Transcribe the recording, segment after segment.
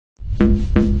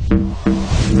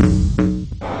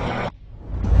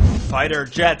Fighter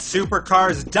jets,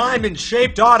 supercars,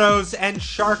 diamond-shaped autos, and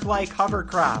shark-like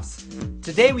hovercrafts.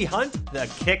 Today we hunt the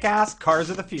kick-ass cars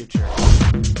of the future.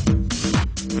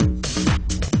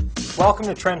 Welcome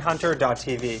to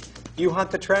TrendHunter.tv. You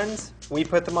hunt the trends, we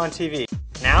put them on TV.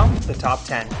 Now, the top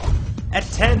 10. At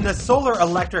 10, the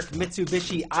solar-electric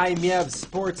Mitsubishi i-MiEV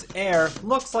Sports Air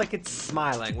looks like it's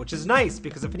smiling, which is nice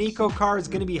because if an eco car is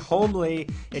going to be homely,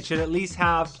 it should at least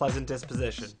have pleasant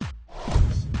disposition.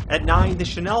 At 9, the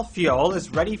Chanel Fiole is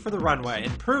ready for the runway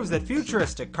and proves that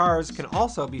futuristic cars can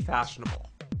also be fashionable.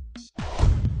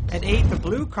 At 8, the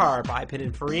blue car by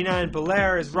Pininfarina and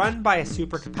Belair is run by a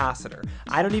supercapacitor.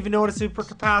 I don't even know what a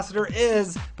supercapacitor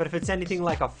is, but if it's anything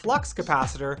like a flux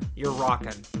capacitor, you're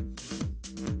rockin'.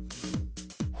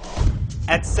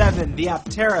 At 7, the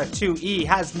Aptera 2E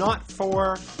has not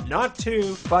 4, not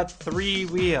 2, but 3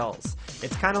 wheels.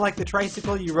 It's kind of like the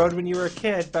tricycle you rode when you were a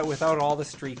kid, but without all the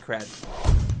street cred.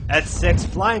 At 6,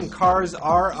 flying cars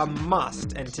are a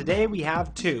must, and today we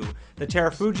have 2. The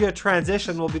Terrafugia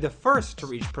Transition will be the first to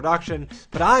reach production,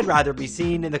 but I'd rather be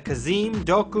seen in the Kazim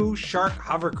Doku Shark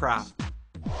Hovercraft.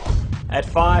 At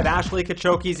 5, Ashley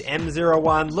Kachokie's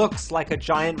M01 looks like a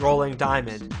giant rolling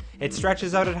diamond. It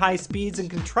stretches out at high speeds and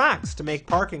contracts to make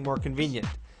parking more convenient.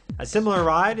 A similar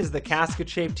ride is the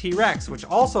casket-shaped T-Rex, which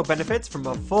also benefits from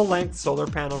a full-length solar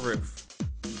panel roof.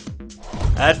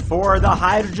 At 4, the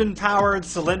hydrogen-powered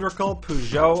cylindrical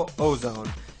Peugeot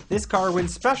Ozone. This car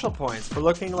wins special points for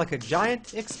looking like a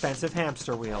giant, expensive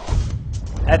hamster wheel.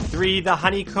 At 3, the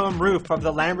honeycomb roof of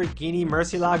the Lamborghini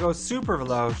Murcielago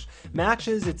Superveloce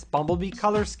matches its bumblebee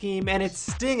color scheme and its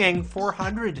stinging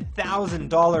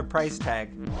 $400,000 price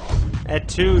tag. At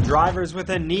 2, drivers with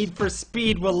a need for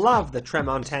speed will love the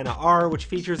Tremontana R, which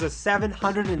features a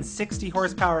 760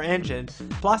 horsepower engine,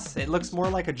 plus it looks more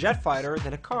like a jet fighter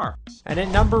than a car. And at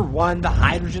number 1, the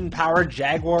hydrogen-powered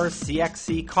Jaguar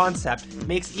CXC concept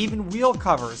makes even wheel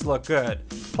covers look good.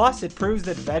 Plus, it proves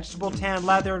that vegetable tan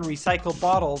leather and recycled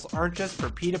bottles aren't just for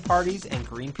pita parties and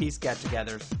Greenpeace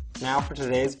get-togethers. Now for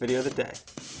today's video of the day.